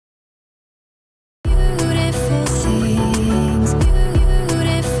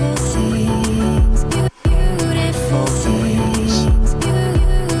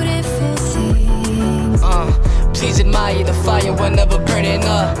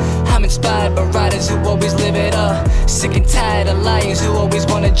inspired by riders who always live it up. Sick and tired of liars who always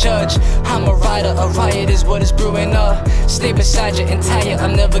wanna judge. I'm a rider, a riot is what is brewing up. Stay beside you entire,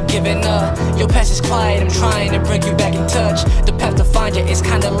 I'm never giving up. Your past is quiet, I'm trying to bring you back in touch. The path to find you is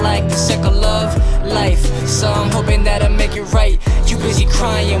kinda like the circle of life. So I'm hoping that I make it right. You busy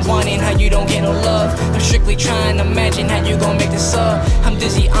crying, wanting how you don't get no love. I'm strictly trying to imagine how you gon' make this up. I'm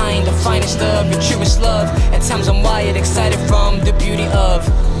dizzy eyeing the finest of your truest love. At times I'm wired, excited from the beauty of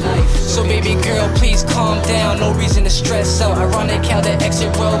life. So baby girl, please calm down, no reason to stress out. Ironic how the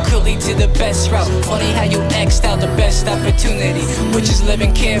exit road could lead to the best route. Funny how you X'd out the best opportunity, which is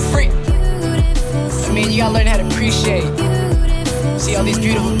living carefree. I mean, you gotta learn how to appreciate. See all these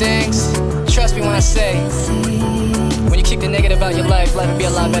beautiful things? Trust me when I say, when you kick the negative out your life, life will be a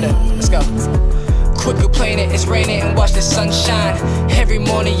lot better. Let's go. Quit complaining, it's raining and watch the sun shine. Every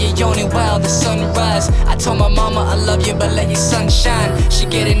morning you're yawning while the sun rise. I told my mama I love you but let your sun shine. She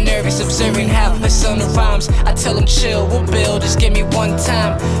getting nervous observing how her son rhymes. I tell him chill, we'll build, just give me one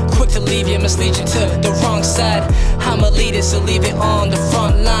time. Quick to leave you, mislead you to the wrong side. I'm a leader so leave it on the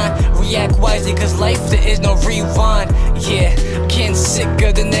front line. React wisely cause life there is no rewind. Yeah, getting sick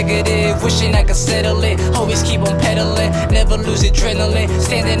of the negative, wishing I could settle it. Always keep on pedaling, never lose adrenaline.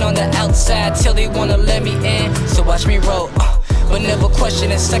 Standing on the outside till they wanna let me in. So watch me roll, but never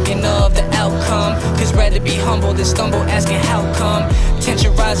question a second of the outcome. Cause rather be humble than stumble asking how come.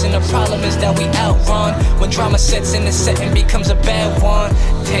 Tension rising, the problem is that we outrun. When drama sets in, the setting becomes a bad one.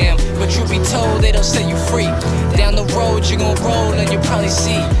 Damn, but truth be told, they don't set you free. Down the road you gon' roll and you'll probably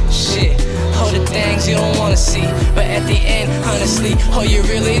see shit, all the things you don't wanna see. But at the end, honestly, all you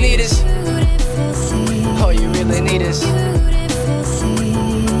really need is, all you really need is